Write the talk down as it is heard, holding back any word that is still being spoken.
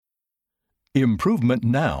Improvement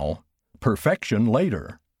Now, Perfection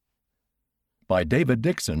Later. By David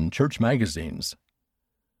Dixon, Church Magazines.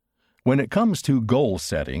 When it comes to goal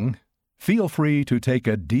setting, feel free to take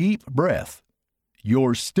a deep breath.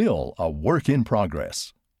 You're still a work in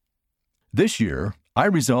progress. This year, I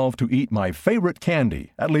resolved to eat my favorite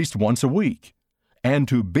candy at least once a week, and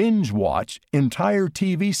to binge watch entire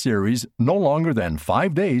TV series no longer than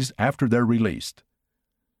 5 days after they're released.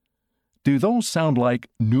 Do those sound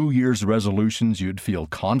like New Year's resolutions you'd feel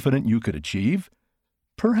confident you could achieve?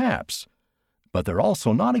 Perhaps, but they're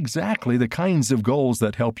also not exactly the kinds of goals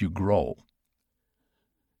that help you grow.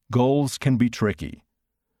 Goals can be tricky.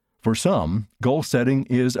 For some, goal setting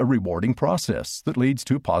is a rewarding process that leads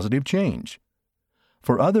to positive change.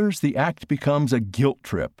 For others, the act becomes a guilt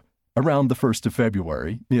trip around the 1st of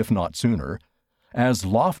February, if not sooner, as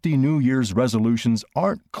lofty New Year's resolutions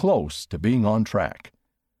aren't close to being on track.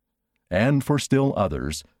 And for still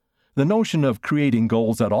others, the notion of creating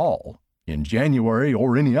goals at all, in January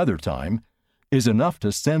or any other time, is enough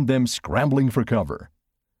to send them scrambling for cover.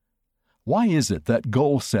 Why is it that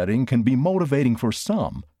goal setting can be motivating for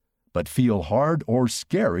some, but feel hard or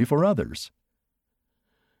scary for others?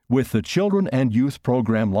 With the Children and Youth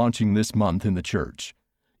program launching this month in the church,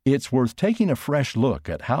 it's worth taking a fresh look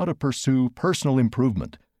at how to pursue personal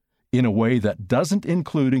improvement in a way that doesn't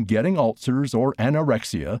include getting ulcers or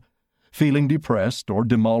anorexia, feeling depressed, or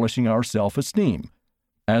demolishing our self-esteem,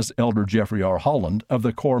 as Elder Jeffrey R. Holland of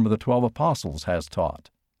the Quorum of the 12 Apostles has taught.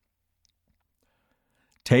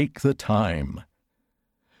 Take the time.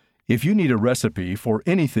 If you need a recipe for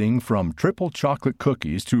anything from triple chocolate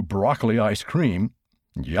cookies to broccoli ice cream,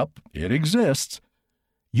 yep, it exists.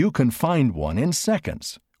 You can find one in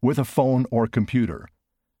seconds with a phone or computer.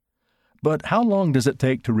 But how long does it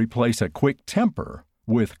take to replace a quick temper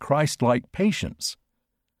with Christ-like patience?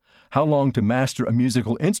 How long to master a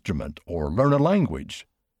musical instrument or learn a language?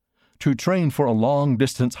 To train for a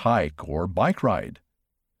long-distance hike or bike ride?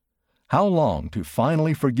 How long to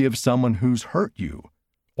finally forgive someone who's hurt you,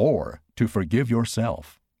 or to forgive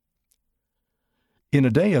yourself? In a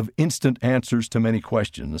day of instant answers to many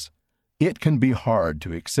questions, it can be hard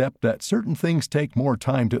to accept that certain things take more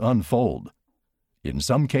time to unfold. In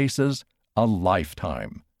some cases, a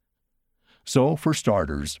lifetime. So, for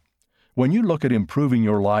starters, when you look at improving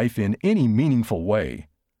your life in any meaningful way,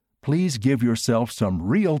 please give yourself some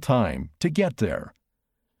real time to get there.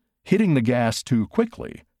 Hitting the gas too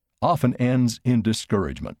quickly often ends in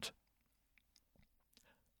discouragement.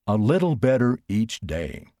 A little better each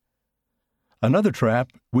day. Another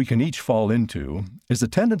trap we can each fall into is a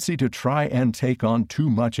tendency to try and take on too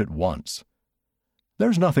much at once.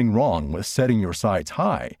 There's nothing wrong with setting your sights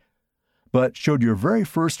high, but should your very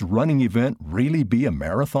first running event really be a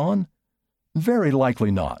marathon? Very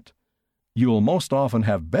likely not. You'll most often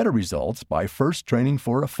have better results by first training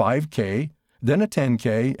for a 5K, then a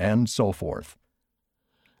 10K, and so forth.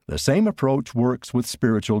 The same approach works with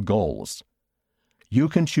spiritual goals. You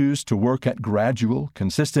can choose to work at gradual,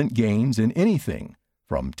 consistent gains in anything,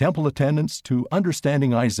 from temple attendance to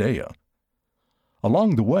understanding Isaiah.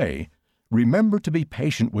 Along the way, remember to be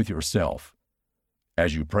patient with yourself.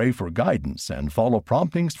 As you pray for guidance and follow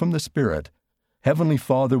promptings from the Spirit, Heavenly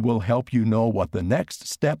Father will help you know what the next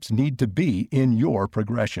steps need to be in your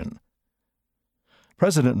progression.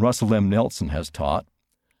 President Russell M. Nelson has taught,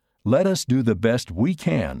 "Let us do the best we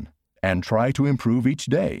can and try to improve each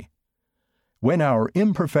day. When our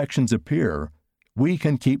imperfections appear, we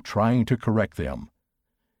can keep trying to correct them.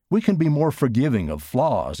 We can be more forgiving of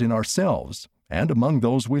flaws in ourselves and among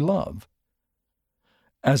those we love."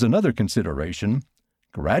 As another consideration,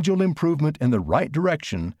 gradual improvement in the right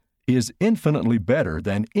direction is infinitely better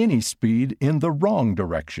than any speed in the wrong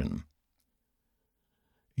direction.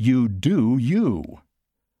 You do you.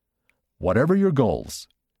 Whatever your goals,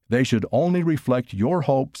 they should only reflect your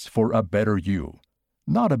hopes for a better you,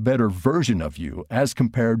 not a better version of you as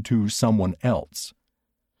compared to someone else.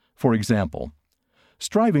 For example,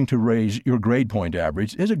 striving to raise your grade point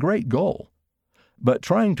average is a great goal, but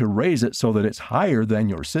trying to raise it so that it's higher than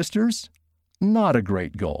your sister's? Not a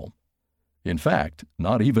great goal. In fact,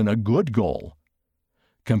 not even a good goal.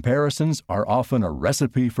 Comparisons are often a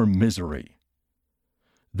recipe for misery.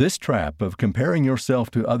 This trap of comparing yourself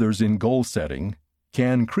to others in goal setting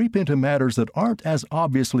can creep into matters that aren't as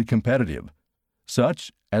obviously competitive,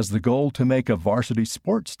 such as the goal to make a varsity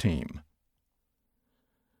sports team.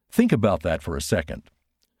 Think about that for a second.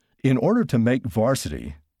 In order to make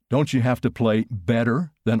varsity, don't you have to play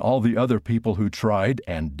better than all the other people who tried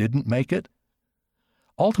and didn't make it?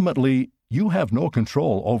 Ultimately, you have no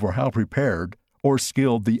control over how prepared or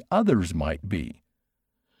skilled the others might be.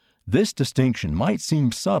 This distinction might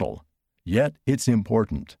seem subtle, yet it's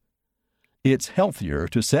important. It's healthier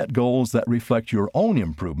to set goals that reflect your own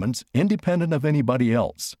improvements independent of anybody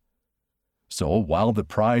else. So while the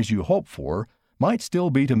prize you hope for might still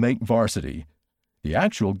be to make varsity, the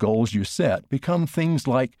actual goals you set become things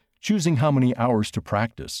like choosing how many hours to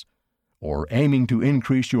practice, or aiming to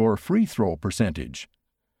increase your free throw percentage,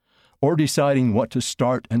 or deciding what to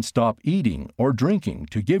start and stop eating or drinking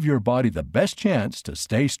to give your body the best chance to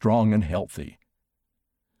stay strong and healthy.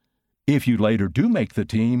 If you later do make the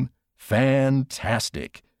team,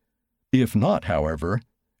 fantastic. If not, however,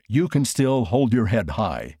 you can still hold your head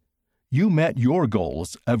high. You met your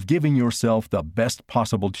goals of giving yourself the best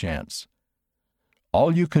possible chance.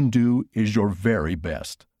 All you can do is your very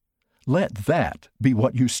best. Let that be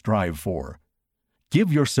what you strive for.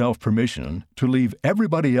 Give yourself permission to leave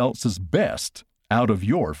everybody else's best out of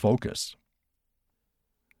your focus.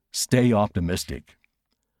 Stay optimistic.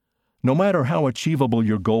 No matter how achievable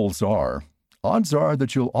your goals are, odds are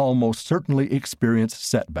that you'll almost certainly experience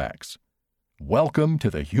setbacks. Welcome to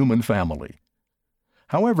the human family.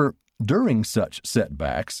 However, during such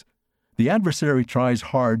setbacks, the adversary tries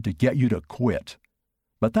hard to get you to quit.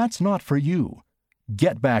 But that's not for you.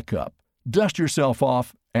 Get back up, dust yourself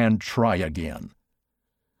off, and try again.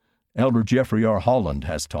 Elder Jeffrey R. Holland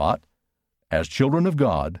has taught, as children of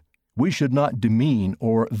God, we should not demean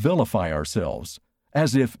or vilify ourselves,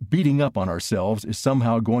 as if beating up on ourselves is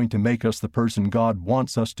somehow going to make us the person God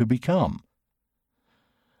wants us to become.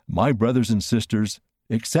 My brothers and sisters,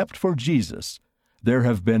 except for Jesus, there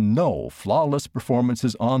have been no flawless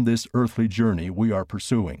performances on this earthly journey we are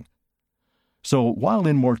pursuing. So while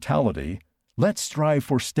in mortality, let's strive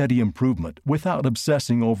for steady improvement without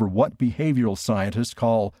obsessing over what behavioral scientists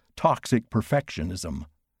call toxic perfectionism.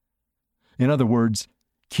 In other words,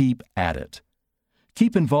 keep at it.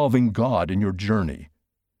 Keep involving God in your journey.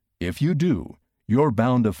 If you do, you're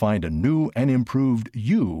bound to find a new and improved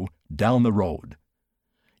you down the road.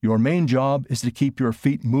 Your main job is to keep your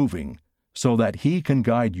feet moving so that He can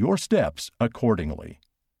guide your steps accordingly.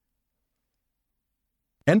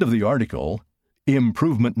 End of the article,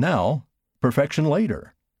 Improvement Now, Perfection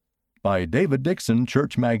Later, by David Dixon,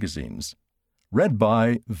 Church Magazines. Read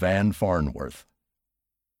by Van Farnworth.